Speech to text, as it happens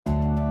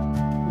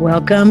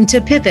Welcome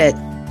to Pivot,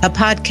 a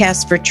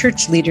podcast for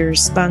church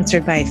leaders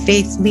sponsored by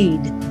Faith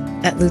Lead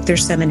at Luther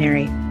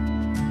Seminary.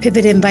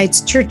 Pivot invites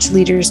church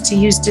leaders to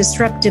use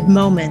disruptive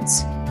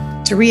moments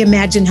to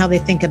reimagine how they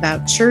think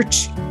about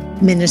church,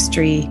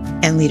 ministry,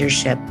 and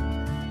leadership.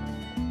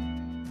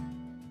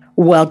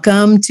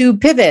 Welcome to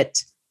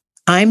Pivot.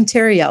 I'm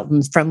Terry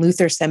Elton from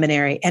Luther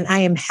Seminary, and I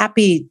am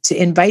happy to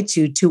invite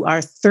you to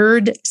our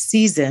third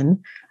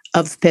season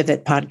of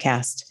Pivot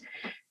podcast.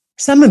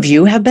 Some of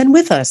you have been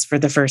with us for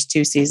the first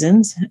two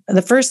seasons.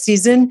 The first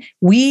season,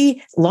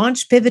 we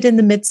launched Pivot in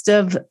the midst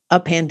of a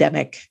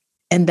pandemic,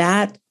 and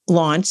that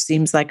launch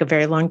seems like a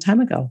very long time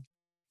ago.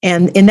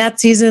 And in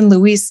that season,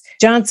 Louise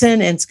Johnson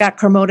and Scott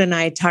Cormode and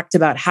I talked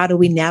about how do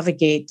we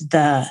navigate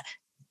the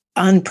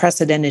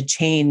unprecedented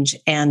change.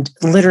 And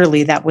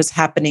literally that was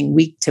happening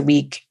week to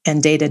week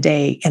and day to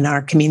day in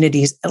our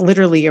communities,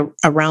 literally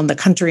around the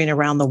country and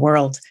around the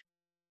world.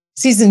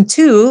 Season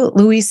 2,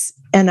 Louise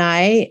and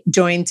I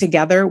joined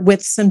together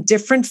with some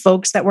different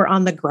folks that were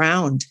on the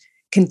ground,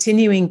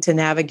 continuing to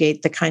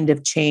navigate the kind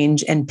of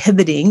change and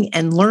pivoting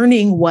and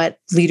learning what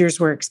leaders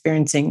were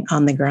experiencing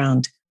on the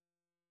ground.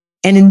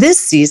 And in this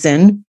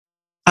season,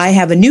 I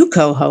have a new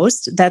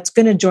co-host that's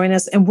going to join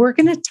us, and we're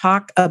going to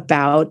talk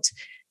about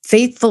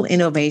faithful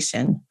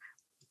innovation.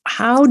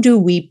 How do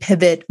we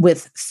pivot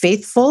with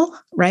faithful,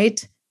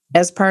 right,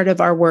 as part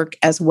of our work,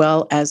 as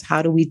well as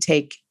how do we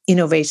take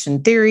innovation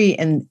theory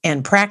and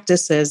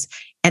practices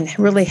and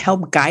really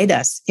help guide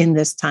us in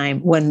this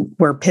time when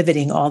we're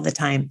pivoting all the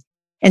time.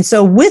 And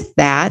so with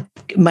that,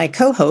 my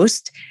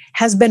co-host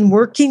has been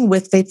working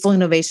with Faithful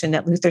Innovation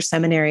at Luther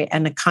Seminary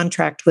and a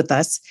contract with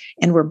us,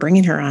 and we're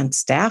bringing her on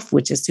staff,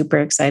 which is super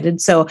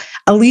excited. So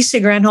Alicia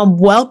Granholm,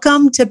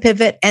 welcome to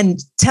Pivot, and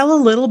tell a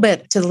little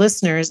bit to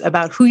listeners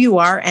about who you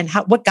are and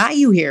what got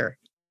you here.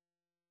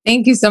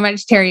 Thank you so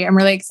much, Terry. I'm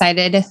really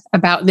excited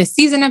about this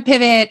season of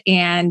Pivot,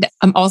 and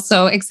I'm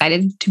also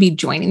excited to be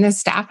joining the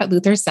staff at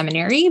Luther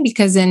Seminary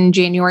because in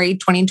January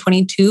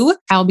 2022,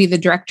 I'll be the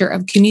Director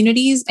of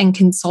Communities and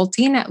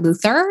Consulting at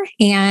Luther.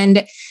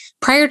 And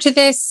prior to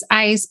this,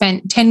 I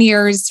spent 10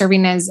 years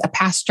serving as a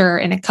pastor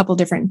in a couple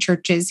different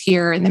churches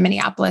here in the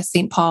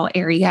Minneapolis-St. Paul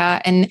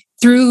area. And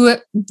through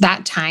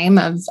that time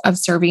of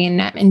serving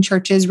in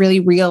churches,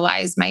 really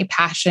realized my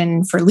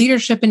passion for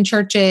leadership in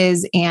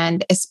churches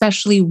and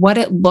especially what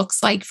it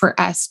looks like for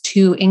us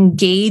to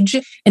engage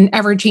an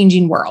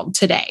ever-changing world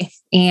today.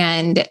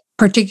 And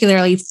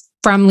particularly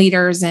from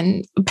leaders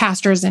and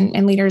pastors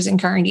and leaders in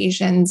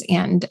congregations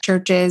and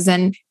churches.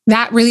 And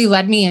that really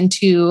led me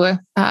into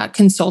a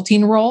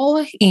consulting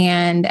role.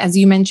 And as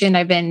you mentioned,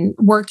 I've been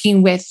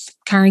working with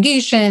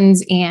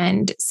congregations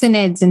and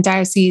synods and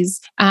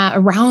dioceses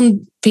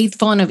around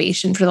faithful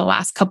innovation for the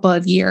last couple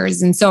of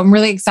years. And so I'm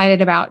really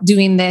excited about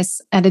doing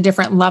this at a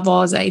different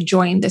level as I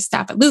joined the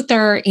staff at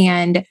Luther.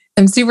 And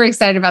I'm super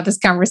excited about this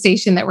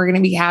conversation that we're going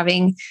to be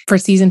having for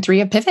season 3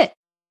 of Pivot.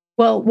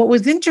 Well, what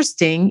was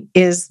interesting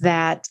is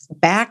that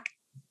back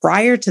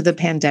prior to the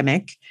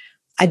pandemic,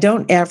 I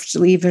don't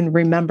actually even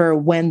remember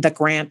when the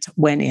grant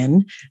went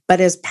in, but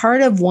as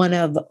part of one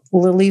of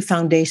Lilly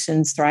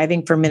Foundation's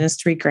Thriving for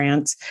Ministry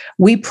grants,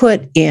 we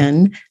put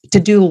in to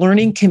do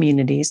learning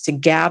communities, to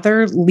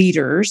gather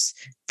leaders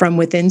from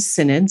within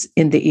synods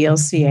in the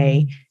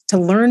ELCA to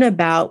learn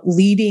about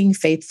leading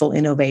faithful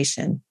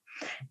innovation.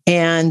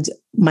 And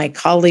my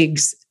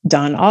colleagues,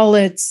 Don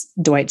Allitz,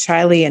 Dwight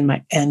Shiley,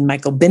 and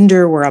Michael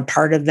Binder were a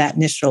part of that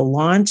initial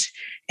launch.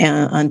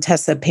 And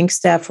Tessa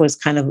Pinkstaff was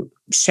kind of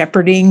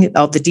shepherding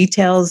all the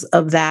details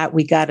of that.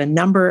 We got a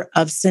number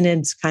of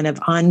synods kind of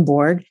on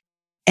board.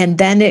 And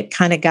then it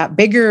kind of got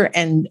bigger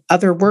and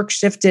other work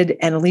shifted.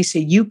 And Alicia,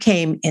 you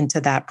came into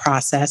that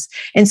process.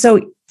 And so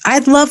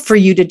I'd love for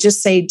you to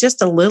just say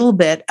just a little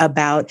bit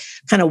about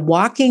kind of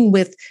walking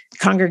with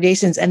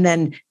congregations, and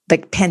then the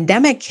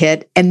pandemic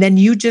hit and then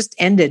you just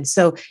ended.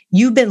 So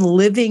you've been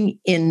living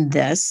in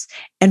this.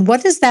 And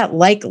what is that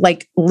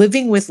like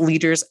living with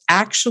leaders,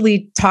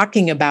 actually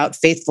talking about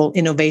faithful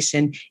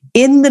innovation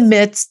in the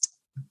midst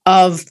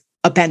of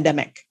a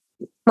pandemic?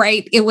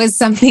 Right. It was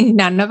something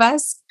none of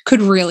us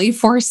could really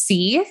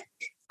foresee.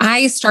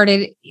 I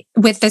started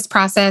with this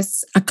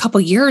process a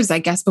couple years, I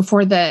guess,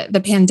 before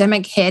the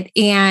pandemic hit.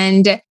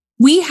 And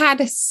we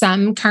had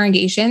some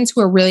congregations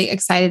who were really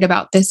excited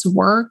about this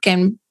work,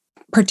 and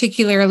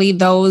particularly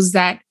those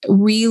that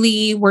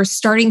really were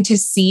starting to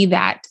see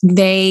that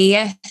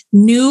they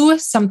knew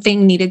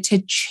something needed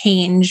to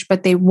change,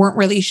 but they weren't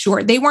really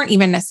sure. They weren't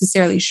even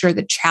necessarily sure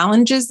the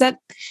challenges that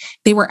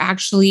they were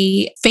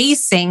actually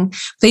facing.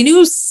 They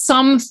knew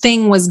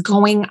something was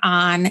going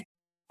on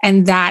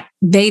and that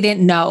they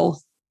didn't know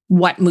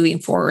what moving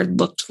forward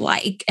looked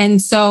like.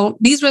 And so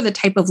these were the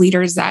type of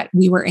leaders that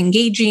we were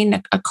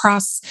engaging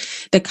across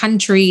the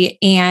country.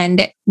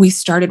 And we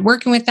started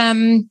working with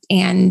them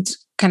and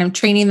kind of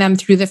training them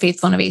through the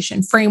Faithful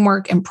Innovation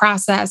framework and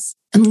process.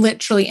 And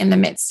literally in the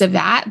midst of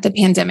that, the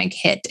pandemic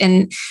hit.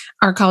 And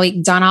our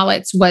colleague Don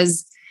Allitz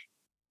was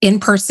in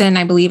person,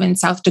 I believe, in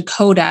South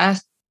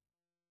Dakota,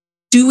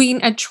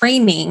 doing a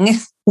training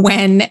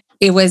when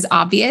it was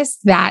obvious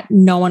that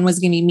no one was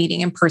going to be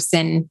meeting in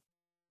person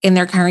in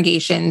their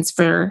congregations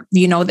for,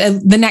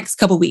 the next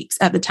couple of weeks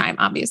at the time,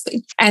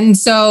 obviously. And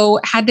so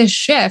had to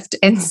shift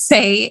and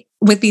say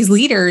with these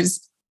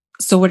leaders,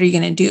 so what are you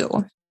going to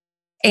do?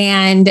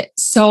 And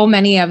so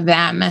many of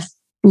them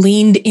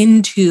leaned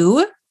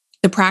into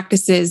the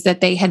practices that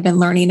they had been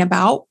learning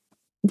about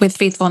with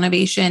Faithful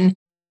Innovation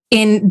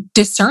in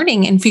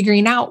discerning and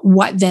figuring out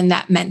what then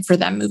that meant for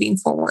them moving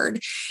forward.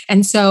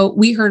 And so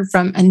we heard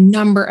from a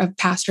number of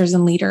pastors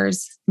and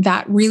leaders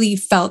that really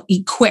felt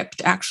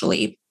equipped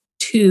actually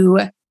to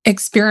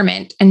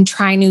experiment and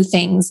try new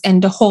things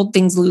and to hold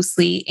things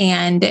loosely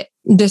and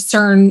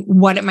discern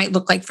what it might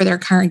look like for their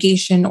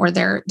congregation or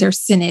their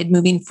synod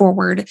moving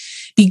forward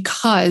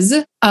because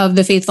of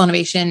the Faithful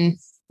Innovation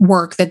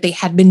work that they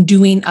had been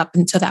doing up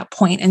until that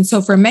point. And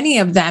so for many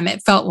of them,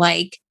 it felt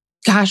like,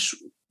 gosh,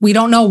 we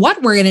don't know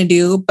what we're going to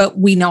do, but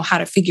we know how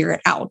to figure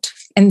it out.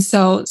 And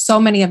so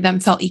many of them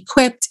felt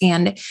equipped,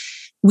 and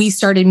we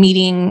started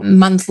meeting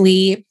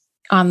monthly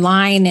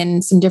online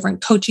and some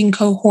different coaching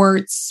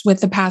cohorts with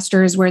the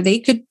pastors where they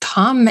could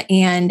come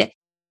and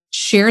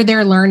share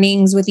their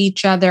learnings with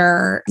each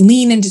other,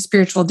 lean into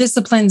spiritual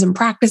disciplines and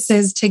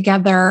practices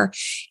together,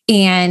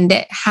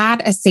 and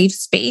had a safe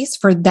space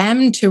for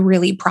them to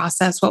really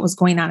process what was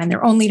going on in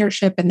their own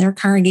leadership and their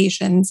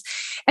congregations.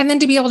 And then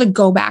to be able to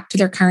go back to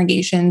their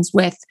congregations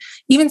with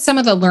even some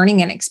of the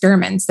learning and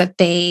experiments that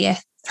they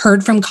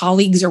heard from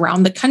colleagues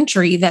around the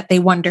country that they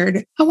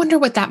wondered, I wonder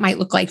what that might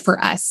look like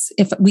for us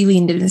if we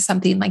leaned into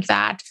something like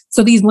that.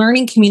 So these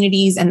learning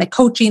communities and the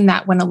coaching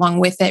that went along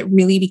with it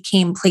really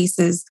became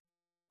places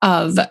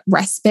of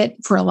respite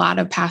for a lot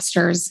of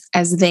pastors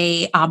as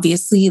they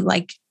obviously,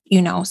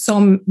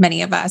 so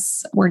many of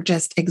us were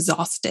just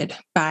exhausted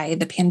by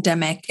the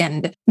pandemic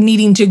and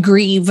needing to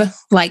grieve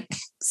like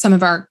some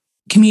of our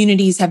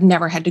communities have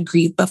never had to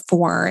grieve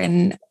before.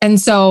 And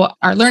so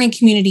our learning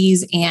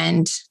communities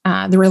and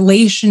the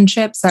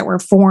relationships that were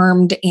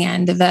formed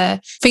and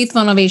the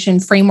Faithful Innovation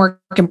framework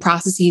and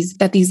processes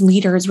that these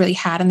leaders really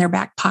had in their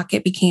back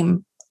pocket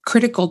became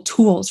critical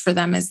tools for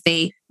them as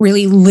they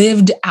really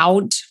lived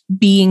out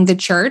being the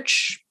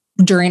church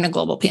during a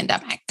global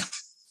pandemic.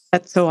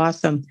 That's so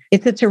awesome.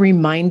 It's such a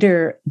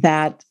reminder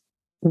that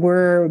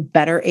we're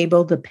better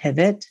able to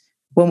pivot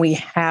when we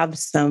have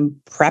some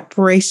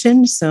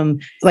preparation,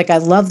 I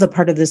love the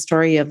part of the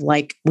story of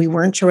we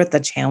weren't sure what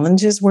the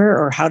challenges were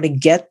or how to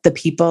get the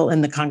people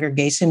in the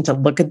congregation to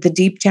look at the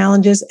deep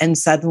challenges, and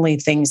suddenly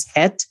things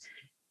hit.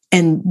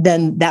 And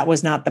then that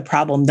was not the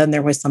problem. Then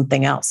there was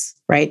something else,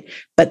 right?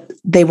 But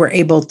they were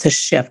able to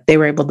shift. They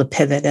were able to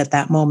pivot at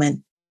that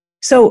moment.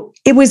 So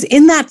it was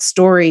in that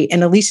story,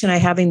 and Alicia and I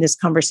having this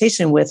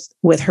conversation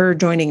with her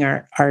joining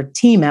our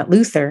team at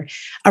Luther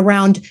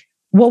around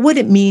what would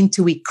it mean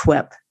to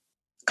equip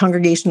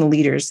congregational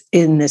leaders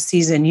in this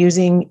season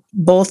using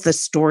both the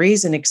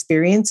stories and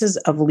experiences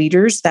of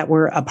leaders that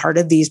were a part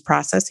of these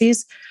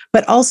processes,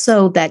 but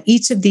also that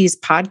each of these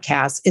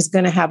podcasts is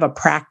going to have a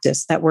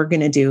practice that we're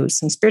going to do,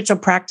 some spiritual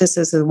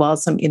practices as well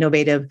as some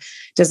innovative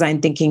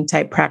design thinking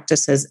type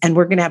practices. And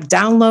we're going to have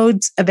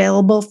downloads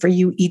available for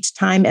you each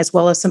time, as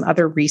well as some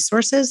other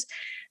resources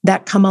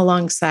that come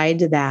alongside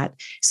that.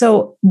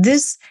 So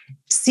this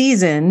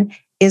season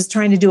is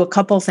trying to do a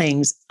couple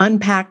things,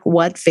 unpack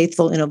what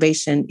Faithful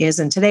Innovation is.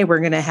 And today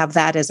we're going to have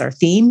that as our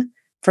theme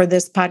for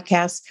this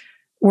podcast.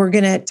 We're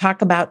going to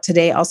talk about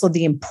today also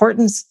the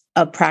importance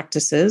of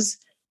practices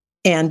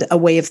and a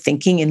way of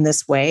thinking in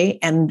this way.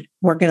 And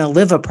we're going to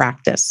live a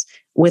practice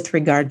with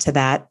regard to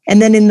that.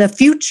 And then in the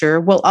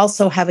future, we'll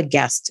also have a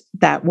guest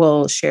that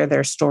will share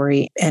their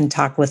story and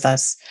talk with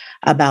us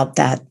about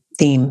that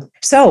theme.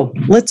 So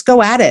let's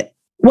go at it.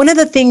 One of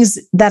the things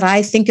that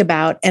I think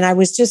about, and I've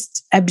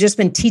just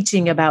been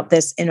teaching about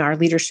this in our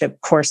leadership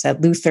course at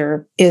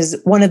Luther,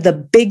 is one of the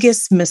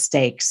biggest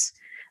mistakes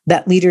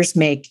that leaders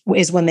make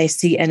is when they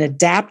see an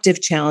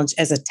adaptive challenge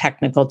as a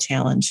technical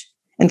challenge.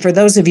 And for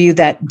those of you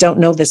that don't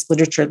know this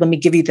literature, let me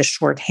give you the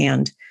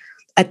shorthand.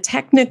 A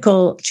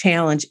technical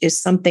challenge is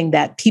something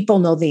that people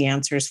know the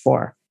answers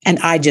for, and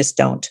I just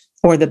don't,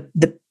 or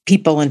the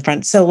people in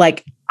front. So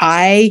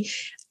I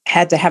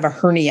had to have a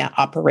hernia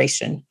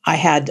operation. I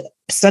had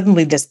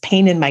suddenly this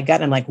pain in my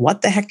gut. I'm like,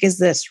 what the heck is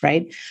this,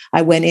 right?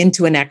 I went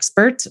into an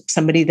expert,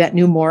 somebody that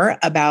knew more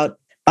about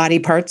body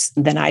parts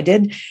than I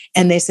did.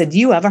 And they said,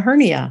 you have a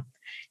hernia.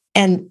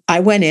 And I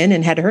went in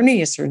and had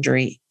hernia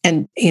surgery.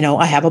 And,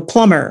 I have a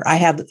plumber. I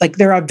have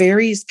there are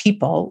various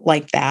people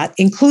like that,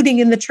 including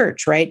in the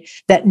church, right?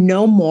 That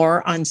know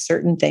more on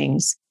certain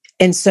things.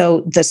 And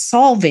so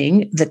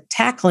the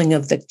tackling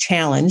of the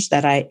challenge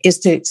is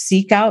to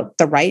seek out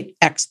the right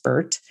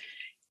expert,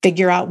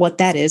 figure out what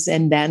that is,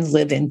 and then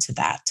live into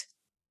that,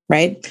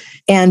 right?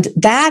 And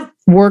that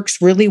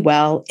works really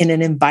well in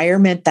an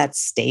environment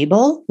that's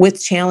stable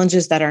with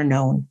challenges that are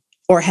known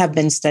or have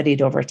been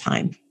studied over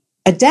time.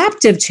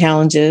 Adaptive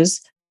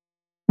challenges,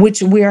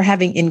 which we are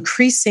having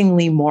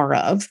increasingly more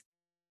of,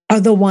 are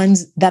the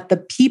ones that the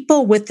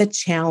people with the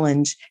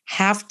challenge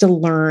have to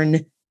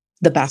learn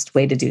the best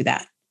way to do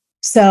that.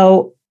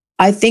 So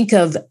I think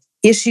of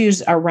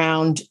issues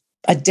around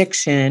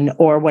addiction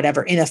or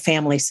whatever in a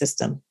family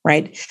system,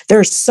 right? There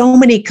are so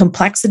many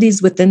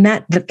complexities within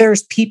that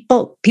there's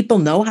people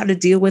know how to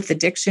deal with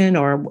addiction,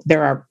 or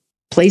there are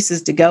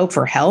places to go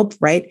for help,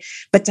 right?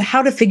 But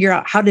how to figure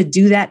out how to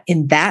do that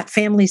in that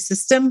family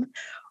system,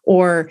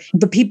 or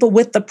the people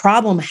with the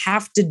problem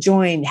have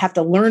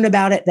to learn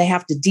about it. They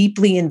have to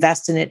deeply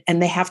invest in it, and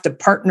they have to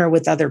partner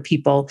with other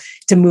people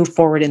to move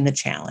forward in the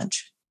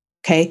challenge.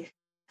 Okay.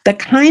 The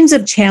kinds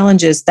of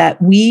challenges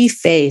that we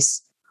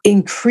face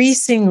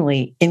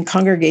increasingly in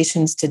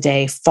congregations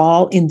today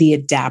fall in the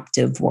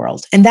adaptive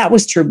world. And that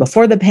was true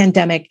before the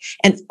pandemic.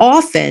 And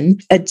often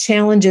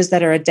challenges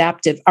that are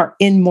adaptive are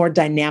in more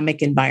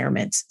dynamic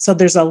environments. So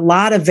there's a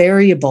lot of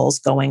variables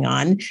going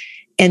on.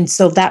 And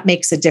so that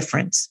makes a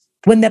difference.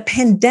 When the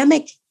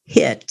pandemic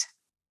hit,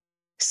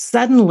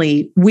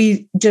 suddenly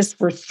we just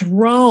were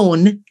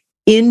thrown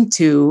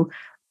into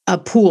a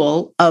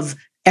pool of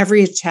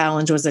every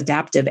challenge was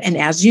adaptive. And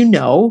as you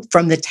know,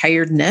 from the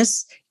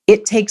tiredness,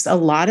 it takes a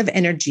lot of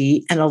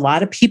energy and a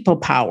lot of people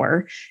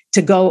power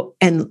to go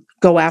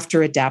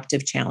after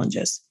adaptive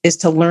challenges, is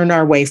to learn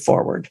our way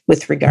forward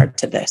with regard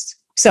to this.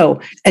 So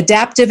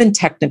adaptive and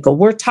technical,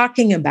 we're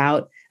talking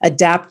about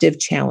adaptive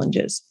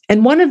challenges.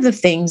 And one of the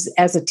things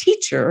as a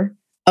teacher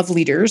of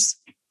leaders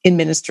in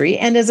ministry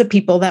and as a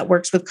people that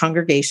works with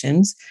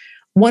congregations,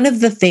 one of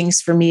the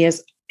things for me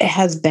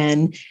has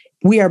been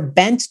we are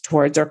bent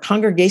towards, or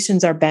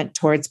congregations are bent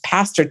towards,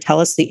 pastor,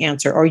 tell us the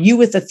answer, or you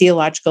with a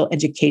theological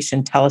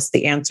education, tell us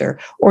the answer,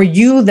 or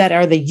you that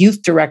are the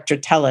youth director,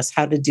 tell us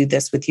how to do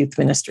this with youth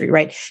ministry,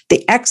 right?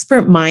 The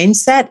expert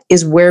mindset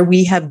is where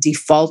we have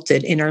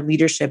defaulted in our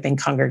leadership in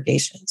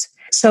congregations.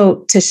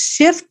 So to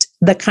shift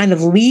the kind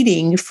of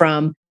leading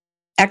from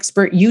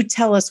expert, you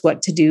tell us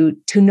what to do,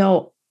 to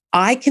know,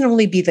 I can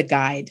only be the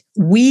guide.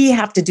 We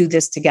have to do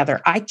this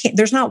together.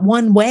 There's not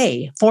one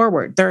way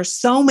forward. There are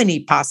so many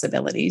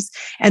possibilities,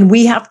 and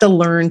we have to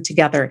learn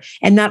together.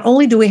 And not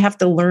only do we have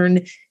to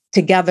learn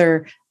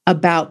together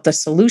about the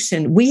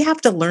solution, we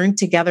have to learn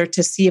together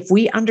to see if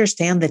we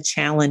understand the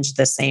challenge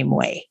the same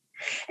way.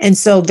 And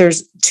so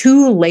there's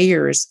two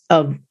layers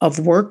of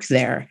work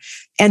there.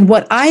 And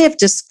what I have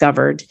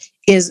discovered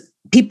is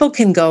people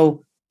can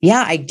go,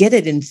 yeah, I get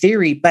it in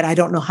theory, but I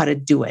don't know how to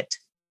do it.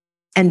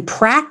 And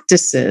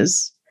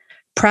practices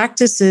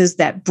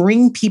that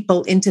bring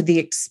people into the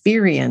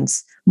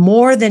experience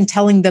more than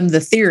telling them the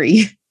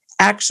theory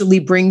actually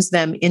brings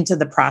them into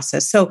the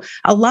process. So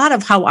a lot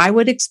of how I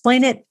would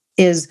explain it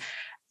is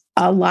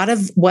a lot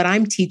of what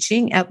I'm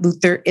teaching at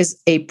Luther is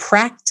a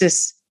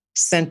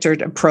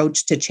practice-centered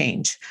approach to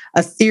change,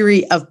 a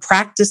theory of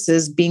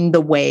practices being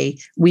the way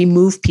we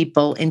move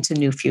people into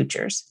new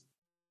futures.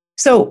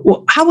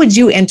 So how would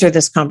you enter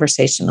this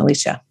conversation,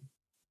 Alicia?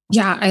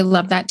 Yeah, I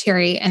love that,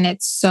 Terry. And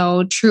it's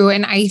so true.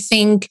 And I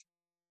think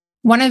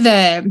one of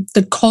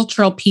the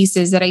cultural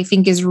pieces that I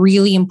think is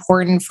really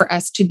important for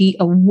us to be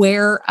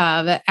aware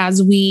of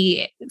as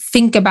we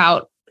think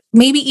about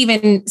maybe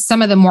even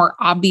some of the more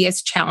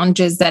obvious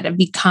challenges that have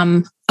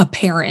become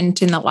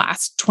apparent in the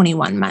last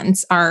 21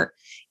 months. Our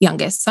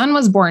youngest son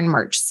was born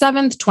March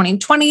 7th,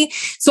 2020.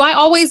 So I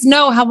always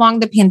know how long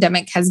the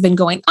pandemic has been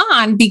going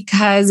on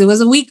because it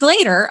was a week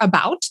later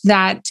about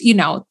that,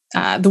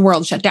 the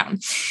world shut down.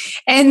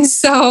 And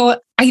so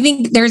I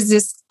think there's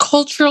this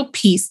cultural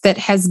piece that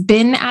has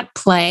been at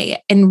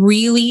play and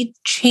really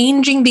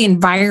changing the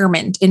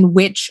environment in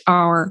which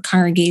our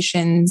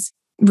congregations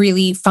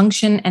really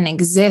function and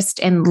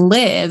exist and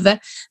live,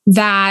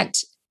 that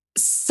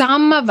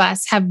some of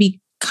us have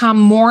become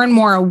more and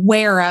more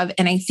aware of.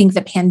 And I think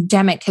the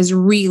pandemic has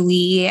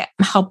really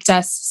helped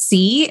us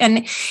see.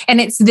 And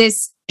it's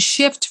this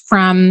shift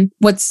from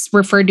what's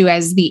referred to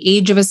as the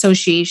age of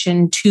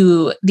association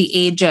to the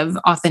age of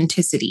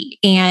authenticity.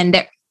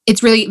 And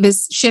it's really,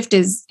 this shift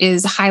is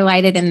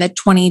highlighted in the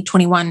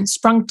 2021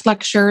 Sprunk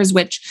lectures,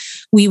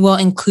 which we will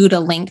include a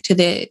link to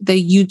the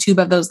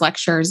YouTube of those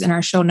lectures in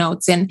our show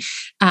notes. And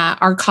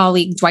our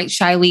colleague Dwight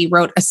Shiley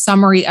wrote a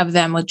summary of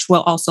them, which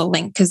we'll also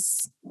link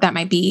because that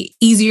might be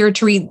easier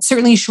to read,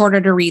 certainly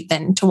shorter to read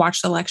than to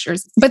watch the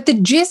lectures. But the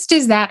gist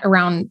is that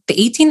around the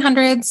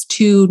 1800s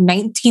to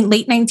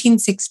late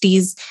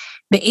 1960s,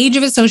 the age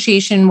of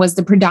association was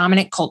the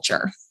predominant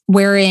culture,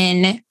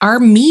 wherein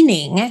our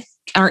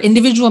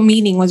individual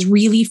meaning was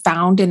really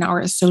found in our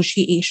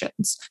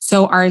associations.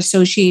 So our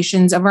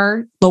associations of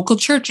our local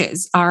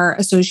churches, our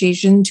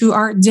association to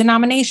our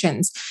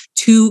denominations,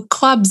 to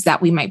clubs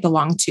that we might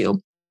belong to.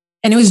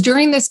 And it was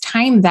during this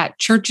time that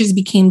churches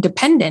became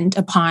dependent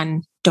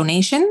upon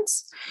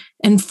donations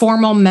and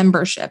formal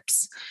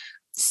memberships.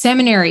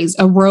 Seminaries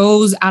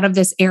arose out of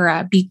this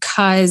era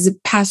because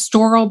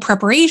pastoral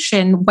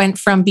preparation went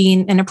from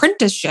being an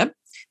apprenticeship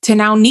to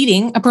now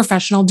needing a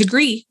professional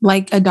degree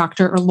like a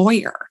doctor or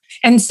lawyer.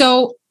 And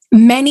so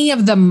many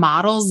of the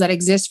models that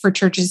exist for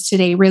churches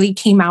today really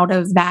came out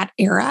of that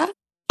era.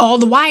 All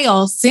the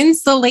while,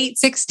 since the late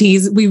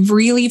 60s, we've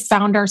really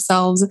found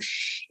ourselves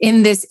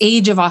in this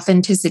age of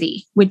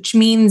authenticity, which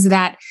means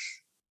that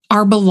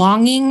our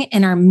belonging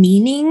and our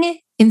meaning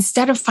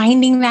instead of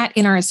finding that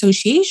in our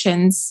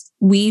associations,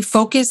 we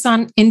focus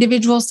on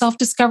individual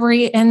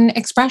self-discovery and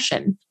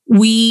expression.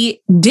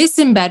 We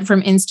disembed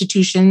from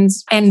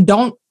institutions and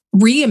don't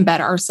re-embed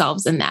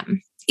ourselves in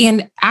them.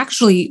 And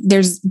actually,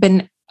 there's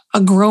been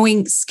a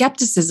growing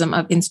skepticism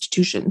of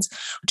institutions,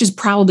 which has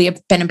probably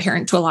been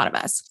apparent to a lot of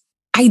us.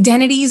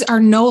 Identities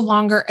are no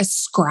longer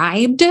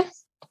ascribed,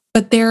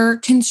 but they're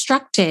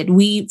constructed.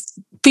 We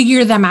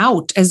figure them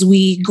out as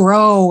we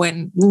grow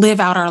and live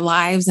out our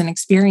lives and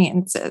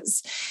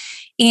experiences.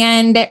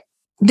 And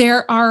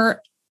there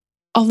are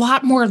a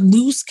lot more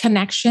loose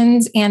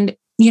connections. And,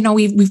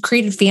 we've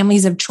created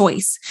families of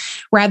choice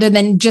rather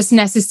than just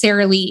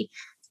necessarily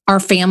our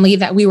family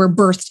that we were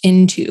birthed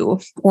into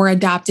or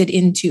adopted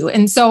into.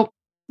 And so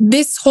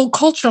this whole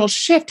cultural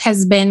shift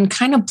has been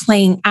kind of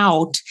playing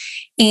out.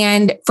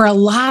 And for a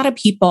lot of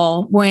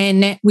people,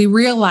 when we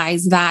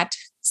realize that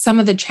some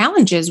of the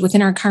challenges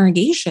within our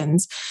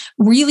congregations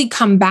really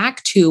come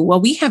back to, well,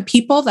 we have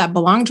people that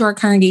belong to our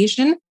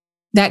congregation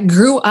that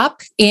grew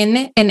up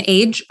in an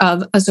age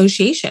of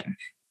association.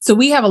 So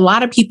we have a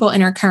lot of people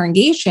in our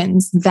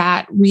congregations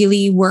that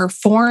really were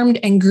formed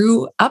and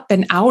grew up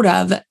and out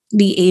of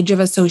the age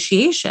of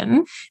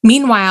association.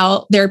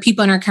 Meanwhile, there are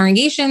people in our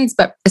congregations,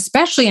 but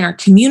especially in our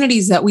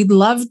communities that we'd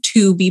love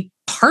to be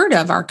part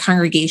of our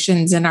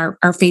congregations and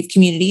our faith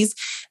communities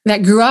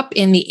that grew up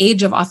in the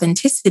age of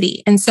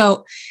authenticity. And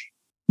so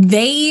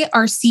they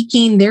are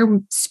seeking their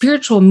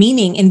spiritual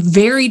meaning in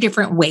very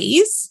different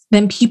ways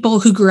than people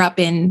who grew up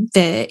in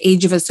the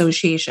age of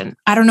association.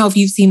 I don't know if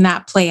you've seen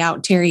that play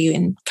out, Terry,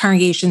 in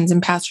congregations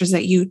and pastors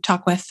that you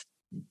talk with.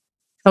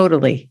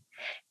 Totally.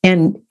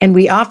 And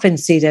we often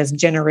see it as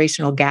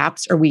generational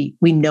gaps, or we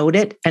note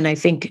it. And I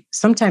think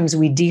sometimes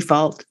we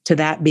default to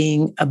that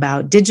being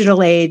about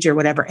digital age or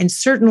whatever. And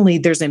certainly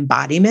there's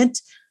embodiment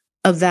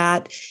of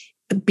that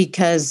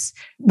because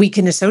we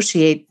can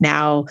associate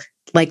now,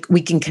 like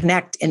we can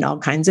connect in all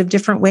kinds of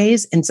different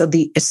ways. And so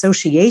the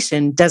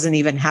association doesn't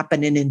even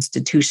happen in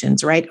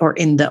institutions, right? Or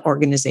in the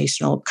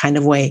organizational kind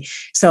of way.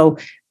 So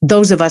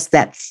those of us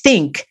that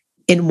think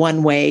in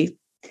one way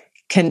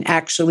can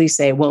actually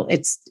say, well,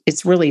 it's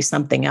really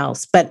something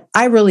else. But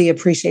I really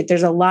appreciate,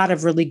 there's a lot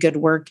of really good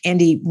work.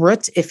 Andy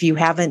Root, if you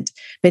haven't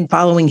been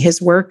following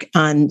his work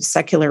on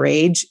secular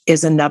age,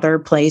 is another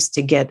place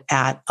to get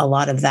at a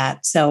lot of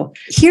that. So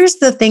here's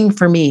the thing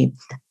for me.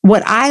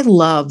 What I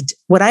loved,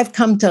 what I've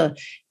come to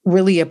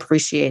really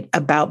appreciate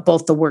about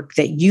both the work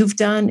that you've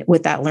done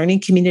with that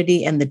learning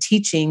community and the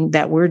teaching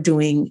that we're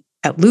doing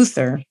at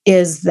Luther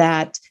is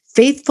that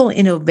faithful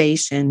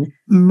innovation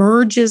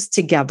merges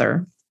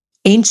together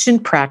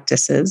ancient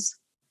practices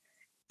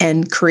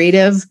and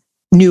creative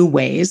new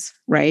ways,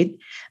 right?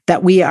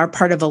 That we are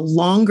part of a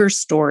longer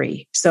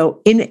story.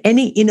 So in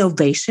any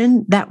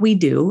innovation that we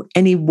do,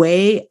 any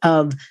way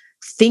of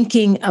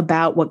thinking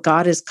about what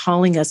God is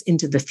calling us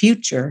into the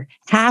future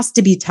has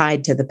to be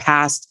tied to the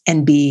past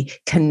and be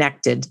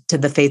connected to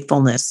the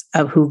faithfulness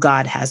of who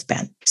God has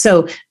been.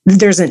 So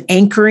there's an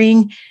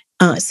anchoring.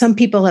 Some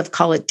people have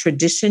called it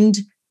traditioned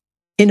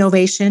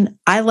innovation.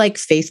 I like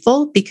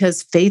faithful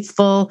because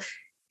faithful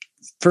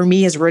for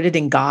me is rooted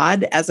in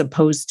God as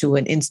opposed to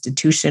an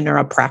institution or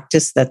a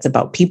practice that's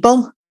about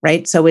people,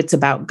 right? So it's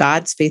about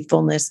God's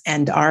faithfulness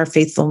and our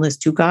faithfulness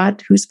to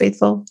God, who's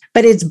faithful.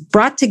 But it's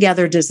brought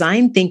together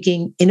design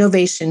thinking,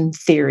 innovation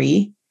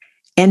theory,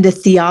 and a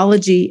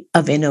theology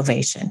of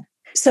innovation.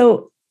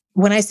 So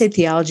when I say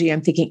theology,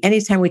 I'm thinking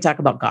anytime we talk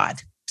about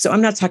God. So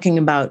I'm not talking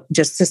about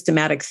just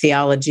systematic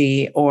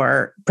theology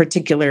or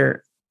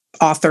particular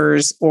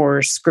authors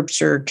or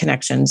scripture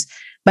connections.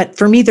 But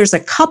for me, there's a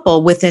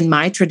couple within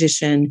my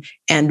tradition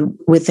and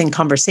within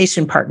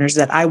conversation partners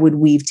that I would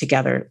weave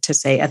together to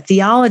say a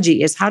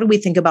theology is how do we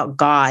think about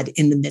God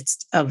in the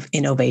midst of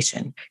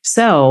innovation?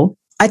 So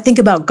I think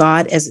about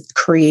God as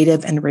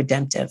creative and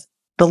redemptive.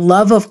 The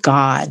love of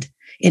God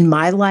in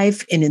my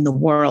life and in the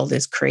world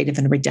is creative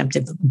and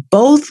redemptive.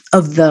 Both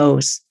of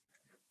those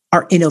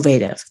are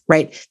innovative,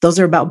 right? Those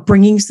are about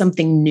bringing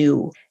something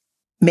new,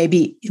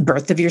 maybe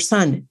birth of your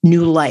son,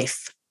 new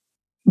life,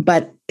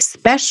 but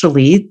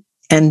especially.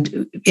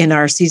 And in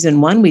our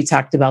season 1, we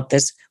talked about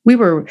this. We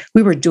were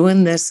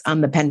doing this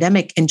on the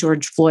pandemic, and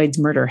George Floyd's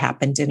murder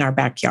happened in our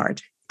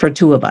backyard for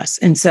 2 of us.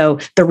 And so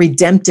the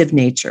redemptive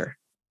nature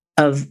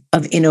of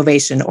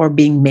innovation or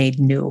being made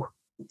new.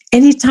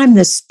 Anytime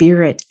the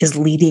Spirit is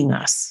leading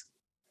us,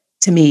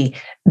 to me,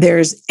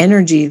 there's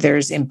energy,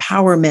 there's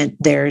empowerment,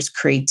 there's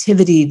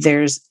creativity,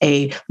 there's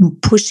a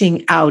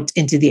pushing out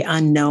into the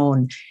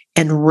unknown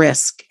and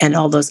risk and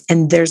all those.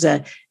 And there's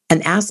an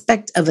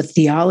aspect of a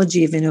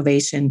theology of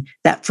innovation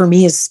that for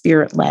me is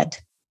Spirit-led.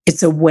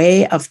 It's a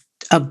way of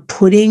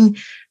putting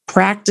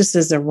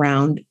practices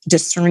around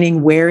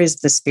discerning where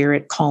is the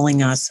Spirit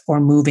calling us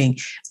or moving,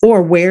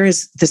 or where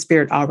is the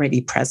Spirit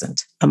already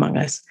present among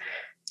us.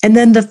 And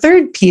then the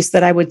third piece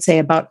that I would say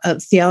about a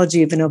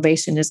theology of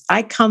innovation is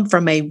I come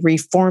from a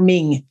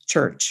reforming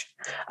church,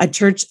 a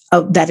church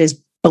that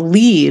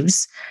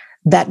believes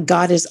that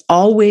God is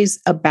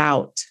always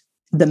about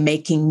the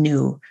making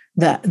new,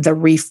 the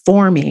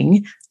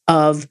reforming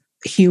of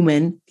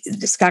human.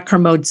 Scott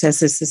Kermode says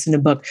this in a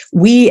book.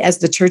 We as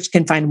the church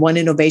can find one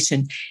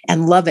innovation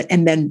and love it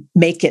and then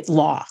make it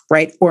law,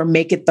 right? Or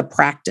make it the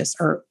practice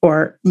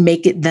or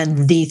make it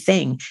then the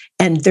thing.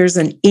 And there's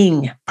an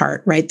ing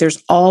part, right?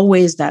 There's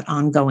always that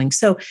ongoing.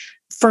 So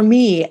for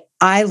me,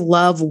 I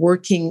love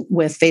working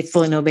with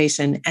Faithful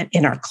Innovation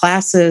in our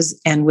classes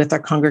and with our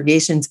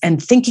congregations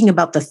and thinking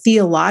about the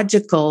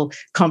theological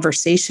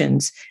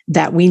conversations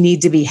that we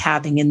need to be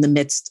having in the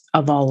midst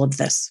of all of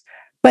this.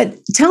 But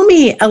tell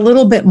me a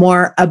little bit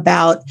more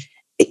about,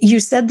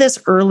 you said this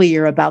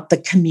earlier about the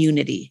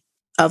community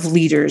of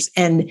leaders.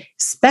 And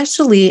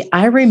especially,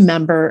 I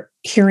remember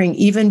hearing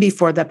even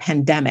before the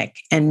pandemic,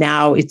 and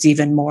now it's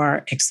even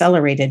more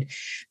accelerated,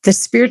 the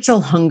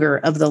spiritual hunger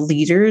of the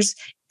leaders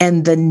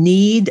and the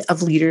need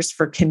of leaders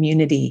for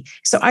community.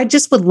 So I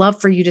just would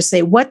love for you to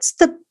say, what's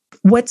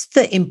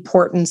the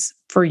importance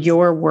for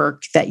your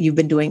work that you've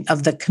been doing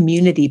of the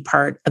community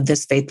part of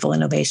this Faithful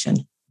Innovation?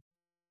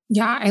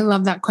 Yeah, I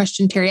love that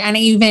question, Terry. And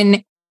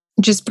even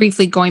just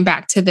briefly going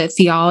back to the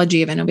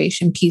theology of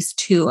innovation piece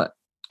too,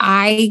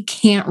 I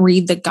can't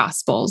read the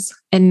Gospels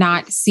and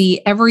not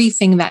see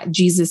everything that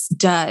Jesus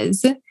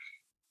does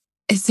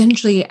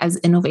essentially as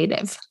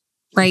innovative,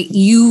 right?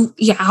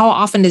 How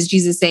often does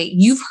Jesus say,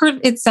 you've heard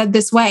it said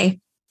this way,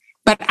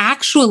 but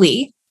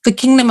actually the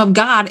kingdom of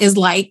God is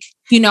like,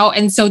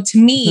 and so to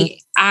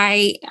me,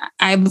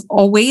 I've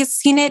always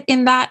seen it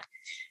in that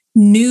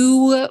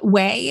new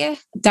way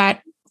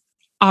that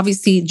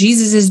obviously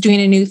Jesus is doing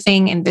a new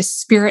thing and the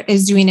Spirit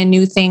is doing a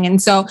new thing. And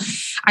so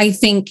I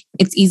think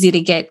it's easy to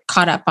get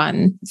caught up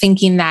on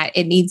thinking that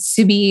it needs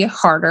to be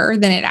harder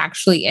than it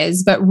actually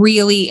is. But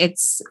really,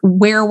 it's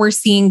where we're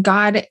seeing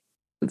God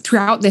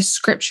throughout this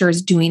scripture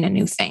is doing a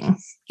new thing.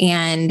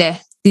 And,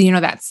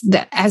 that's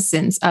the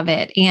essence of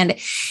it. And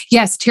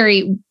yes,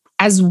 Terry,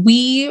 as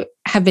we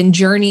have been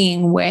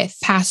journeying with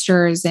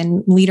pastors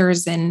and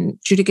leaders and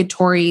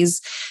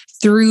judicatories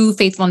through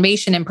Faithful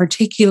Innovation, and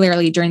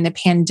particularly during the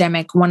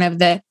pandemic, one of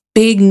the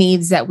big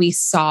needs that we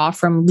saw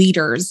from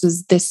leaders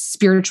was this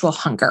spiritual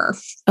hunger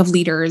of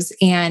leaders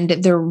and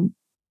the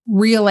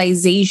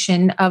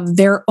realization of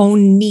their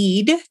own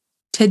need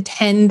to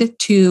tend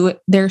to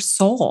their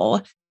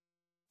soul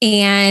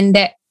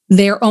and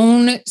their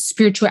own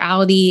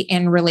spirituality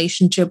and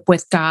relationship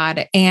with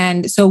God.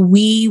 And so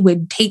we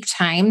would take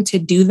time to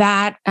do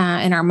that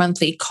in our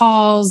monthly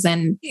calls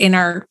and in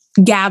our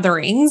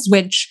gatherings,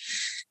 which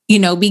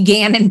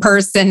began in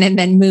person and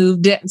then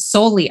moved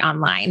solely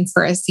online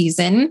for a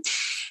season.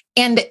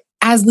 And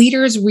as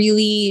leaders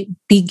really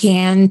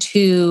began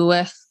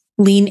to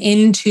lean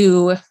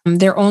into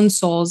their own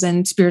souls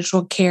and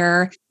spiritual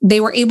care, they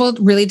were able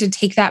really to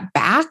take that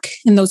back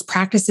and those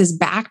practices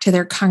back to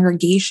their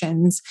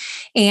congregations.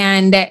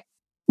 And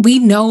we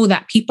know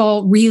that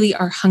people really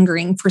are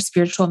hungering for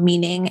spiritual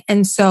meaning.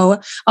 And so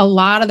a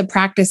lot of the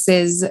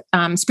practices,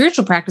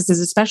 spiritual practices,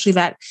 especially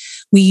that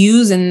we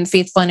use in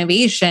Faithful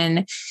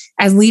Innovation,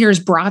 as leaders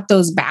brought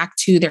those back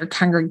to their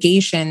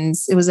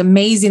congregations, it was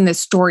amazing the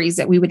stories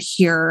that we would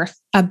hear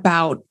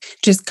about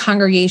just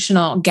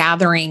congregational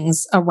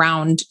gatherings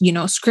around,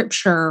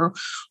 scripture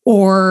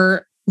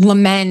or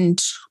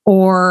lament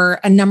or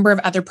a number of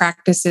other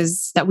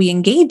practices that we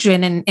engage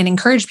in and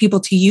encourage people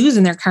to use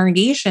in their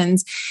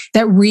congregations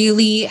that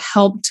really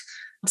helped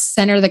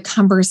center the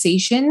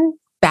conversation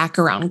back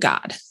around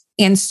God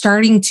and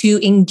starting to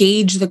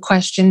engage the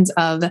questions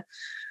of,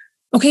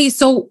 okay,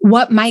 so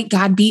what might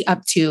God be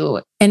up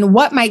to? And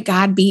what might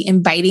God be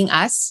inviting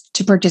us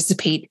to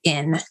participate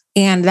in?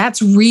 And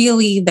that's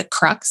really the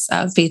crux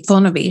of Faithful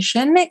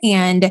Innovation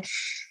and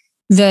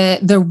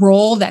the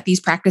role that these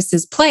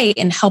practices play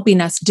in helping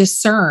us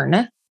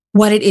discern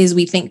what it is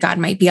we think God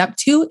might be up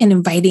to and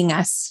inviting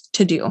us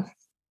to do.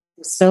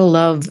 So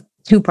love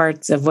two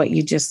parts of what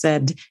you just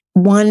said.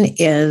 One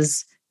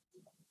is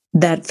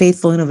that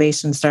Faithful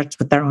Innovation starts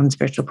with our own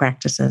spiritual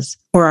practices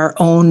or our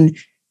own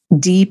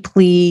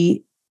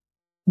deeply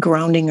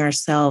grounding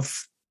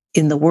ourselves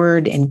in the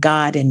Word, in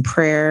God, in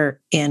prayer,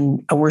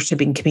 in a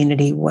worshiping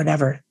community,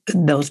 whatever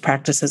those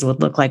practices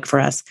would look like for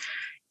us.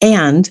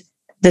 And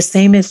the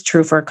same is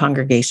true for a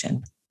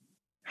congregation.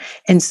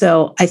 And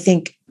so I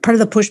think part of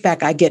the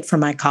pushback I get from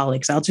my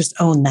colleagues, I'll just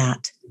own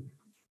that.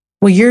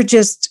 Well, you're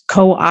just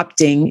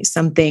co-opting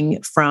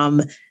something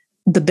from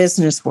the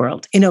business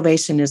world.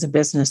 Innovation is a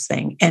business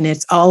thing, and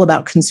it's all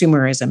about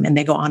consumerism, and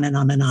they go on and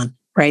on and on,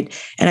 right?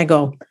 And I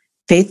go,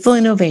 Faithful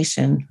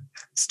Innovation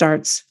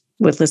starts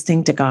with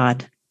listening to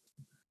God,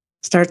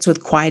 starts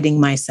with quieting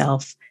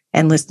myself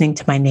and listening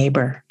to my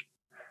neighbor.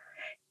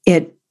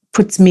 It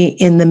puts me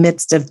in the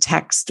midst of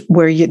text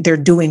where they're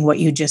doing what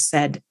you just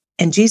said.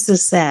 And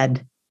Jesus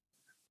said,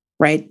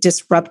 right,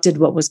 disrupted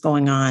what was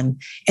going on.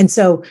 And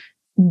so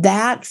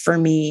that for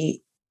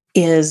me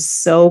is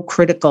so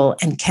critical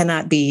and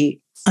cannot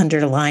be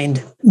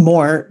underlined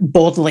more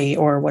boldly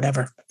or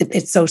whatever.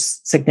 It's so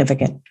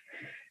significant.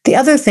 The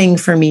other thing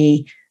for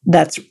me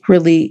that's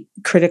really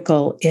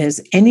critical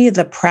is any of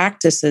the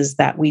practices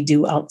that we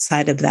do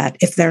outside of that,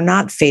 if they're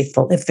not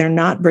faithful, if they're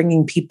not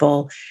bringing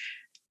people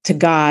to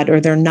God,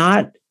 or they're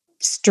not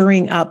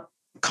stirring up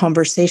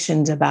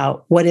conversations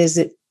about what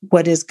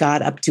is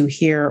God up to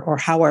here, or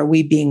how are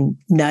we being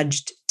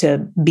nudged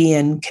to be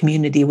in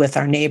community with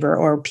our neighbor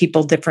or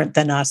people different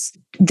than us,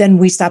 then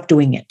we stop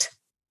doing it.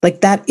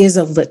 Like that is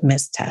a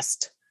litmus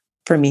test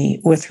for me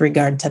with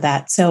regard to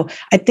that. So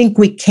I think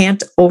we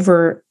can't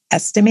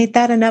overestimate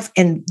that enough.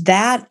 And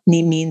that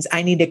means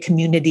I need a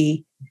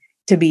community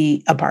to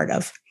be a part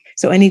of.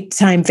 So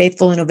anytime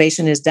Faithful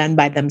Innovation is done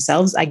by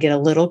themselves, I get a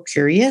little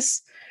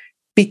curious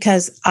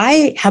because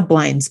I have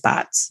blind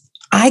spots.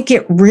 I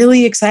get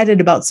really excited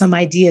about some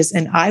ideas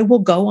and I will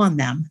go on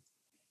them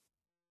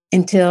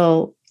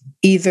until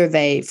either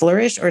they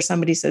flourish or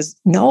somebody says,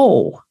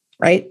 no,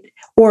 right?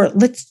 Or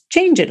let's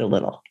change it a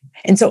little.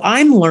 And so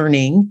I'm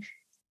learning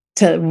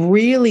to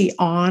really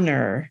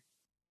honor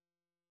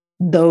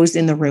those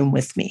in the room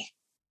with me,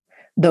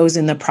 those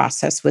in the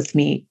process with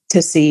me,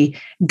 to see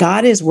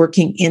God is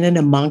working in and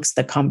amongst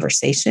the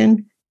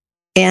conversation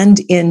and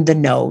in the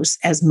no's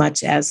as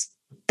much as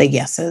the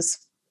yeses.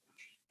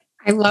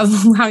 I love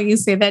how you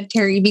say that,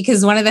 Terry,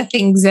 because one of the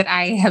things that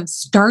I have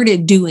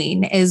started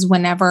doing is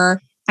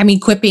whenever I'm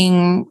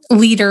equipping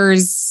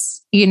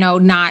leaders,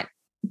 not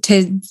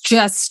to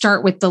just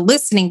start with the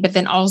listening, but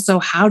then also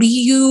how do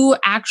you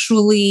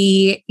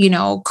actually,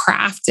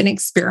 craft an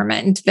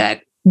experiment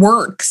that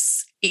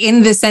works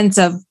in the sense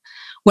of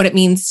what it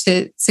means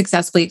to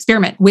successfully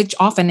experiment, which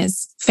often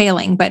is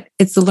failing, but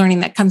it's the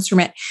learning that comes from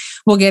it.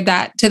 We'll get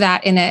to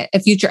that in a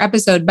future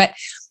episode. But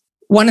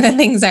one of the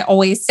things I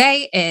always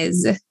say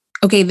is,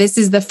 okay, this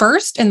is the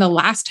first and the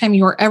last time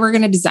you are ever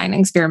going to design an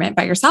experiment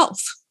by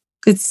yourself.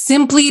 It's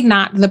simply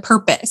not the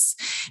purpose.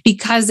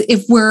 Because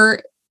if we're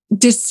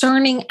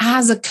discerning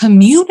as a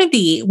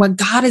community what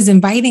God is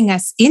inviting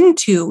us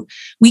into,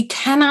 we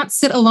cannot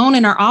sit alone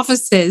in our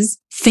offices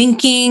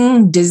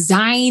thinking,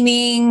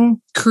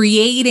 designing,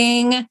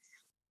 creating,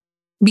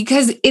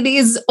 because it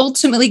is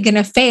ultimately going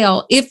to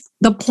fail if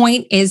the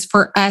point is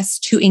for us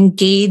to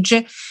engage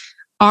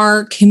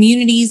our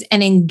communities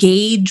and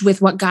engage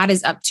with what God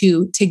is up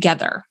to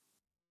together.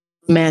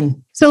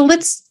 Amen. So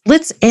let's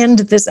end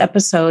this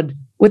episode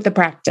with the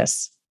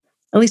practice.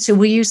 Alicia,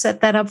 will you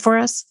set that up for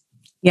us?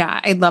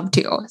 Yeah, I'd love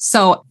to.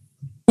 So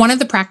one of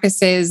the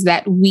practices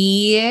that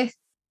we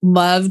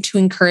love to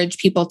encourage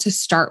people to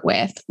start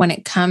with when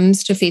it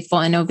comes to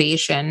Faithful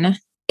Innovation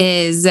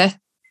is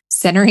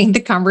centering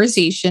the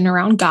conversation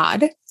around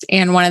God.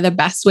 And one of the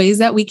best ways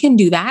that we can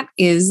do that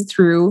is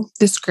through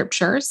the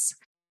scriptures.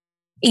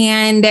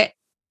 And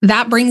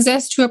that brings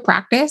us to a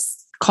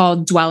practice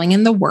called dwelling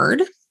in the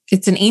Word.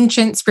 It's an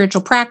ancient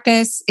spiritual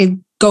practice. It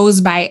goes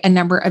by a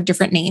number of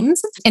different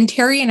names. And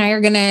Terry and I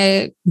are going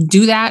to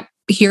do that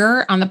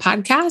here on the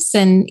podcast.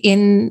 And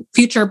in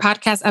future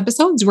podcast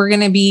episodes, we're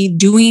going to be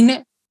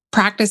doing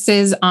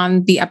practices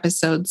on the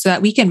episode so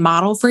that we can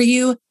model for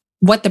you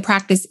what the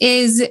practice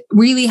is,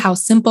 really how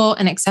simple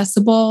and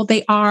accessible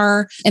they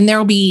are. And there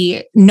will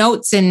be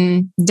notes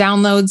and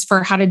downloads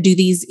for how to do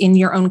these in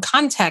your own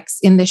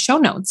context in the show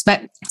notes.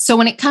 But so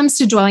when it comes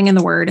to dwelling in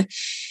the Word,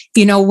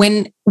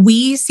 when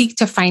we seek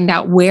to find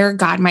out where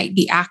God might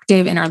be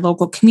active in our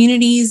local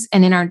communities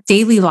and in our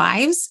daily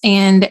lives,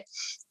 and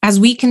as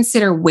we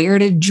consider where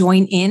to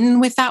join in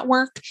with that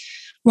work,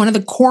 one of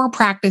the core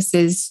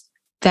practices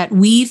that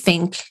we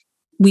think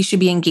we should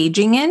be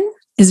engaging in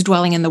is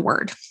dwelling in the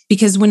Word.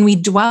 Because when we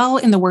dwell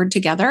in the Word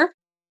together,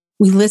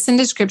 we listen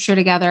to Scripture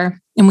together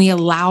and we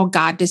allow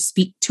God to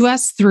speak to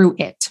us through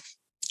it.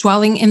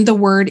 Dwelling in the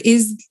Word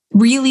is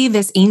really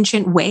this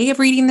ancient way of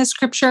reading the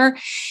Scripture.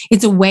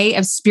 It's a way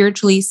of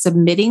spiritually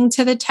submitting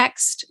to the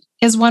text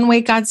as one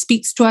way God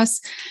speaks to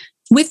us,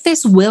 with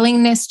this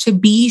willingness to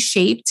be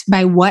shaped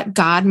by what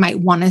God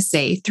might want to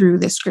say through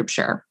the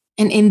Scripture.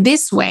 And in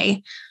this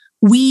way,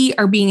 we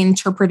are being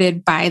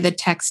interpreted by the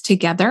text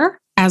together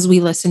as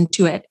we listen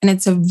to it. And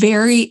it's a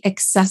very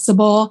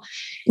accessible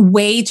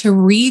way to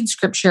read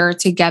Scripture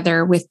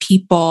together with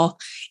people,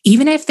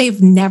 even if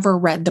they've never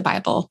read the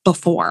Bible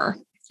before.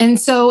 And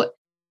so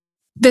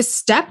the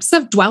steps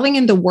of dwelling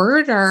in the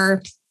Word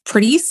are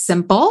pretty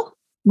simple.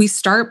 We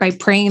start by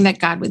praying that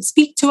God would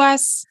speak to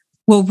us.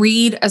 We'll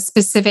read a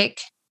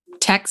specific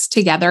text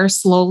together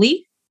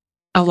slowly,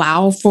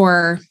 allow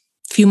for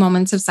a few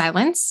moments of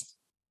silence.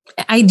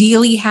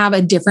 Ideally, have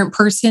a different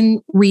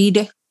person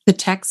read the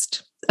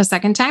text a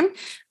second time,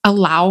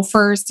 allow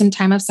for some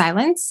time of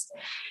silence,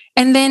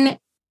 and then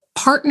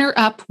partner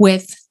up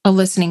with a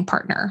listening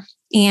partner.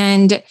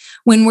 And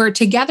when we're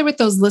together with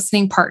those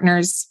listening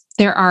partners,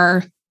 there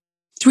are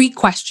 3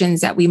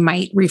 questions that we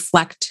might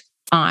reflect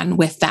on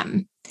with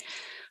them.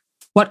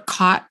 What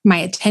caught my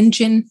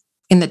attention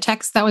in the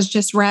text that was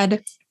just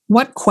read?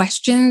 What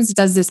questions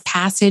does this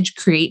passage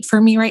create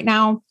for me right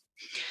now?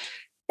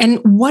 And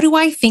what do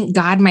I think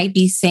God might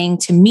be saying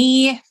to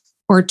me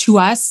or to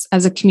us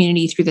as a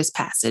community through this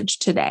passage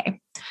today?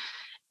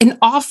 And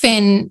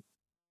often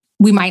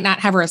we might not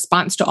have a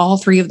response to all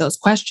 3 of those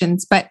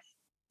questions, but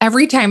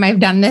every time I've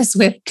done this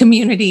with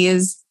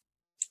communities,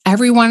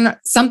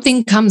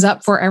 something comes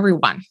up for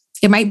everyone.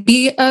 It might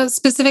be a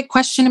specific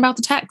question about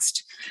the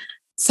text.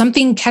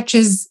 Something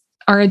catches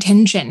our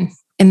attention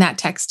in that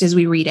text as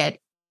we read it,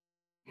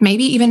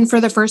 maybe even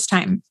for the first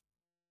time.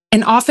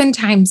 And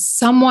oftentimes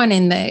someone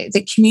in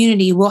the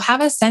community will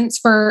have a sense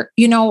for,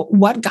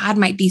 what God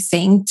might be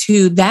saying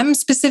to them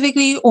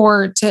specifically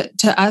or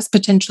to us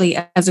potentially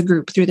as a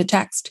group through the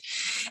text.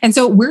 And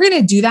so we're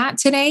going to do that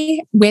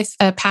today with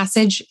a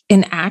passage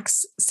in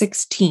Acts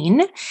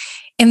 16.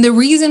 And the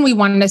reason we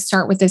wanted to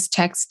start with this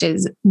text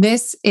is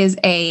this is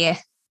a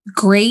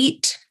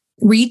great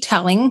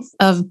retelling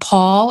of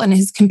Paul and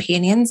his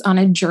companions on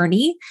a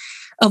journey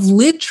of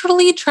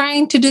literally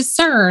trying to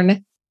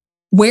discern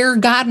where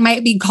God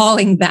might be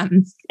calling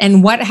them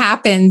and what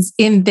happens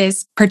in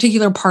this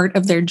particular part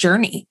of their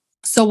journey.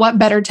 So what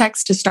better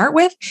text to start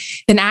with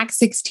than Acts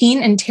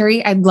 16? And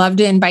Terry, I'd love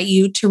to invite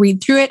you to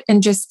read through it.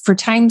 And just for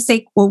time's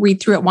sake, we'll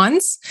read through it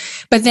once.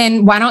 But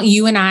then why don't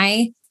you and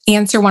I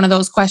answer one of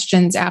those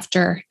questions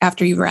after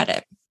you've read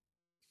it?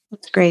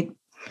 That's great.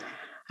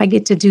 I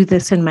get to do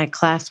this in my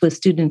class with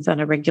students on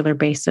a regular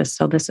basis.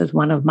 So this is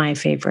one of my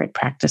favorite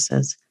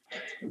practices.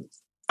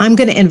 I'm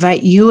going to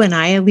invite you and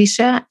I,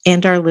 Alicia,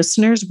 and our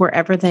listeners,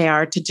 wherever they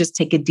are, to just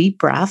take a deep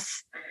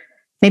breath.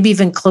 Maybe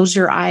even close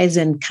your eyes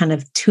and kind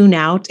of tune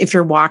out. If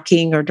you're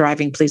walking or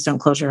driving, please don't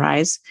close your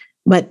eyes,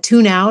 but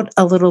tune out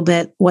a little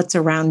bit what's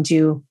around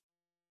you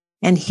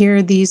and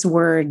hear these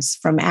words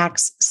from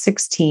Acts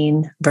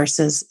 16,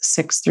 verses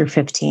 6 through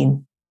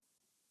 15.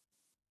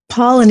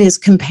 Paul and his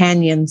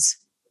companions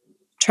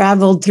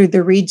traveled through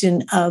the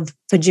region of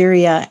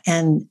Phrygia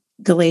and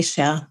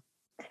Galatia,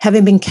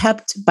 having been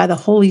kept by the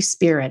Holy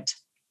Spirit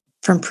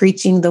from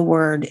preaching the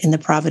word in the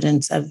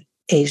province of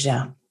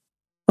Asia.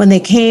 When they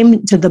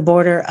came to the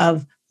border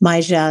of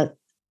Mysia,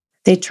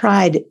 they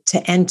tried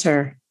to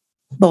enter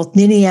both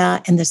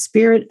Niniah, and the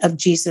Spirit of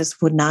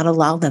Jesus would not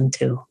allow them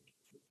to.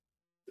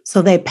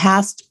 So they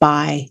passed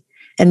by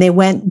and they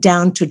went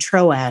down to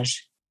Troas.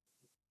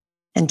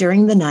 And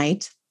during the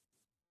night,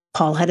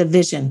 Paul had a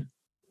vision.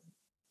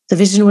 The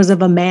vision was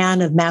of a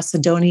man of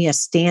Macedonia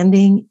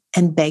standing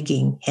and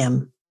begging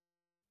him,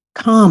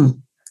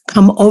 Come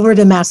over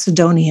to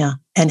Macedonia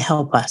and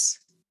help us.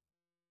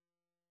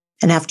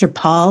 And after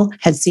Paul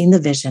had seen the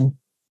vision,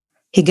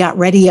 he got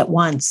ready at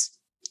once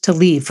to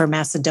leave for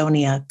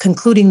Macedonia,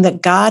 concluding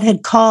that God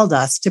had called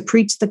us to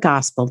preach the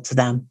gospel to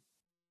them.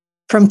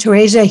 From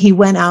Troas, he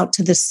went out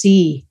to the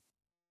sea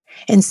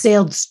and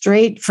sailed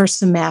straight for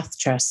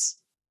Samothrace.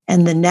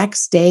 And the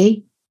next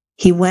day,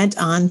 he went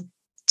on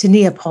to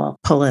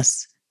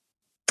Neapolis.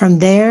 From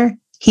there,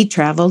 he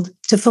traveled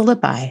to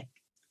Philippi,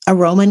 a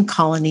Roman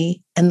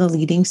colony and the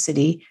leading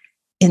city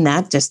in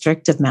that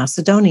district of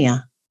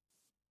Macedonia.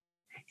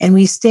 And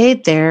we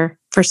stayed there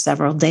for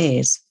several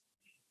days.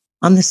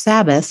 On the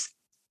Sabbath,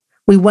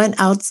 we went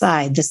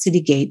outside the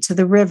city gate to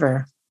the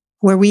river,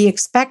 where we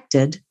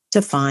expected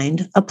to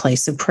find a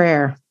place of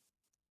prayer.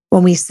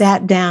 When we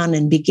sat down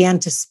and began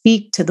to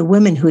speak to the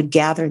women who had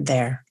gathered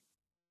there.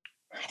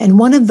 And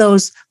one of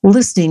those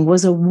listening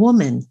was a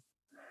woman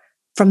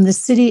from the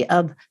city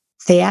of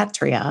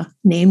Thyatira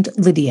named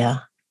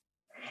Lydia,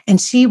 and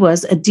she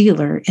was a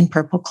dealer in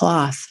purple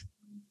cloth.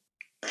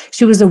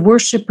 She was a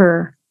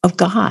worshiper of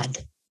God.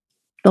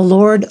 The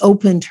Lord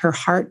opened her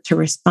heart to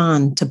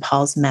respond to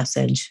Paul's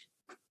message.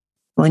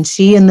 When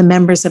she and the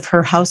members of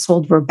her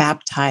household were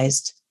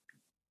baptized,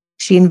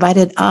 she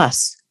invited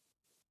us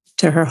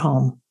to her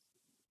home.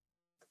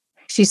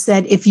 She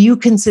said, "If you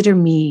consider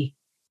me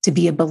to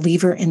be a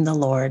believer in the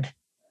Lord,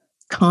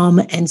 come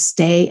and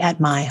stay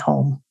at my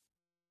home."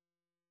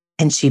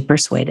 And she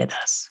persuaded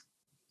us.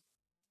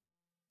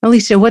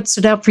 Alicia, what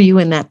stood out for you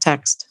in that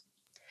text?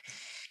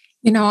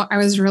 I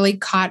was really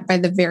caught by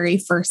the very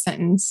first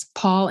sentence,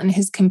 Paul and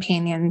his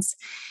companions.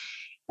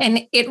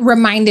 And it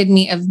reminded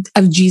me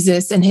of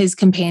Jesus and his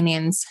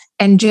companions,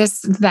 and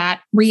just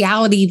that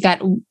reality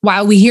that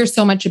while we hear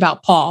so much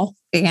about Paul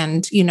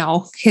and,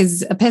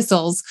 his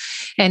epistles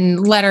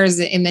and letters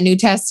in the New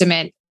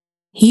Testament,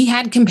 he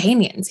had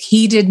companions.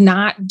 He did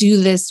not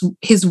do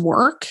his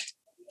work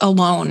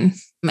alone.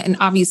 And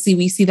obviously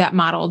we see that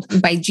modeled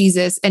by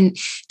Jesus. And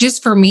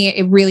just for me,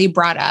 it really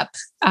brought up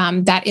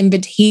that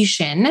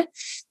invitation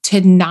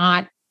to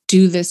not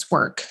do this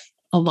work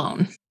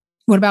alone.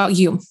 What about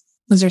you?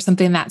 Was there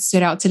something that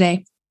stood out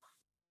today?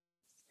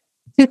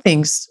 Two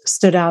things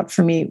stood out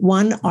for me.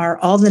 One are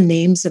all the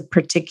names of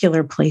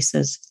particular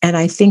places. And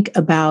I think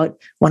about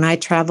when I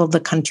travel the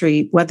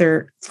country,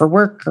 whether for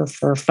work or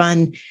for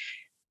fun,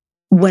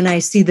 when I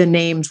see the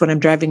names, when I'm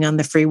driving on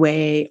the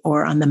freeway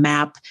or on the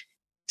map,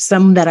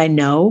 some that I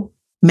know,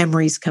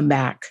 memories come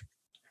back.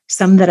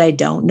 Some that I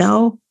don't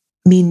know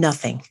mean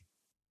nothing,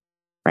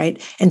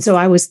 right? And so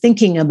I was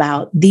thinking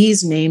about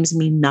these names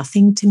mean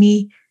nothing to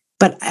me.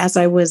 But as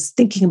I was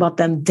thinking about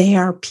them, they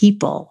are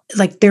people.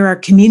 Like there are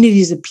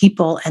communities of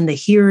people, and the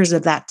hearers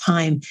of that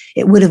time,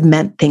 it would have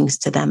meant things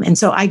to them. And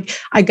so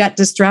I got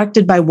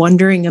distracted by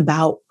wondering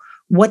about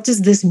what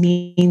does this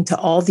mean to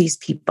all these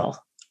people,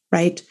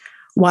 right?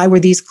 Why were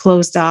these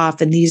closed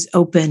off and these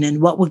open,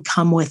 and what would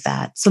come with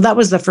that? So that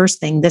was the first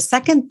thing. The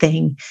second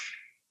thing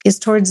is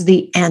towards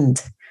the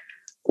end,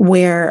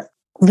 where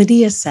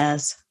Lydia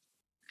says,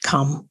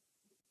 "Come."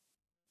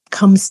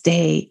 come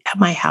stay at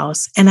my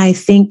house. And I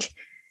think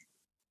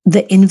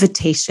the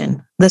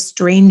invitation, the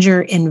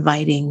stranger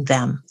inviting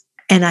them.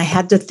 And I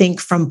had to think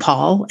from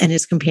Paul and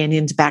his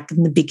companions back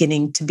in the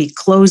beginning to be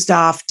closed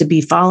off, to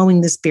be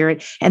following the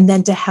Spirit, and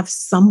then to have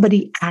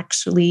somebody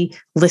actually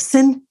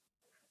listen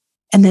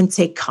and then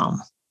say,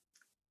 come,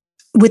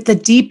 with the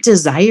deep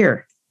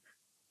desire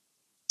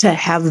to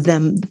have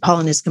them, Paul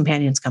and his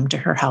companions, come to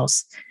her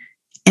house,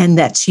 and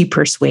that she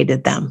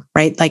persuaded them,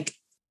 right? Like,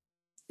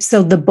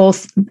 so the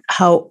both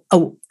how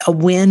a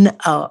win,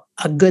 a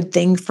good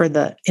thing for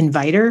the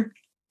inviter,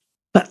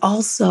 but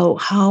also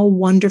how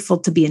wonderful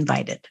to be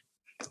invited.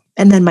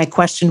 And then my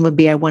question would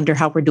be, I wonder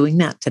how we're doing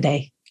that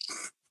today.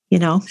 You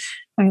know?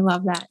 I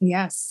love that.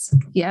 Yes.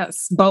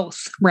 Yes.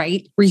 Both,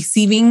 right?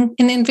 Receiving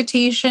an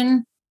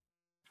invitation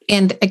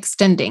and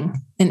extending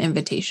an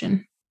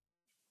invitation.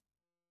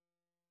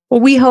 Well,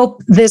 we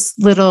hope this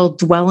little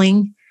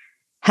dwelling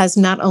has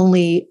not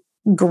only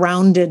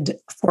grounded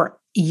for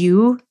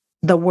you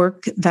the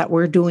work that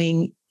we're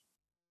doing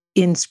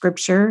in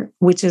Scripture,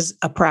 which is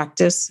a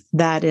practice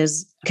that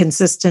is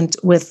consistent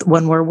with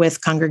when we're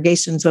with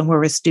congregations, when we're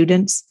with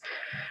students,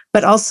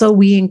 but also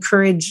we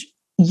encourage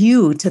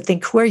you to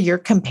think, who are your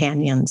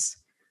companions?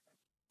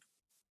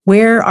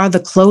 Where are the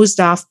closed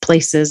off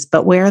places,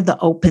 but where are the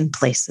open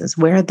places?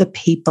 Where are the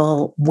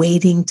people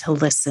waiting to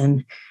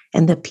listen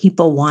and the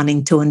people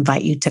wanting to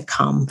invite you to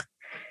come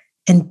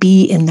and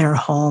be in their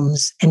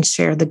homes and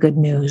share the good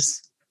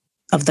news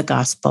of the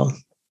gospel?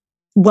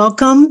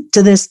 Welcome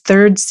to this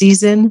third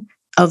season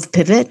of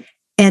Pivot.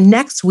 And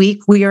next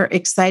week, we are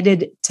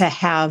excited to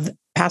have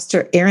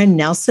Pastor Aaron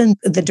Nelson,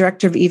 the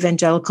Director of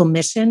Evangelical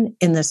Mission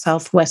in the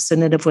Southwest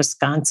Synod of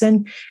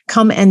Wisconsin,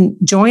 come and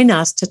join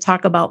us to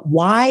talk about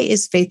why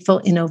is faithful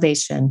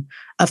innovation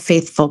a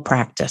faithful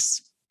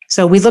practice.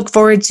 So we look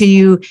forward to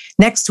you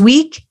next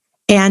week,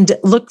 and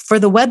look for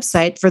the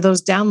website for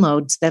those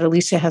downloads that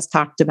Alicia has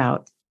talked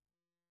about.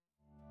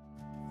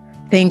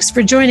 Thanks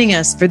for joining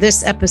us for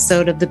this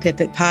episode of the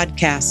Pivot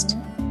Podcast.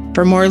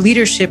 For more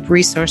leadership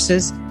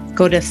resources,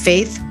 go to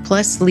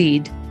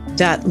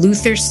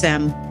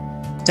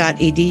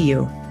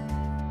faithpluslead.luthersem.edu.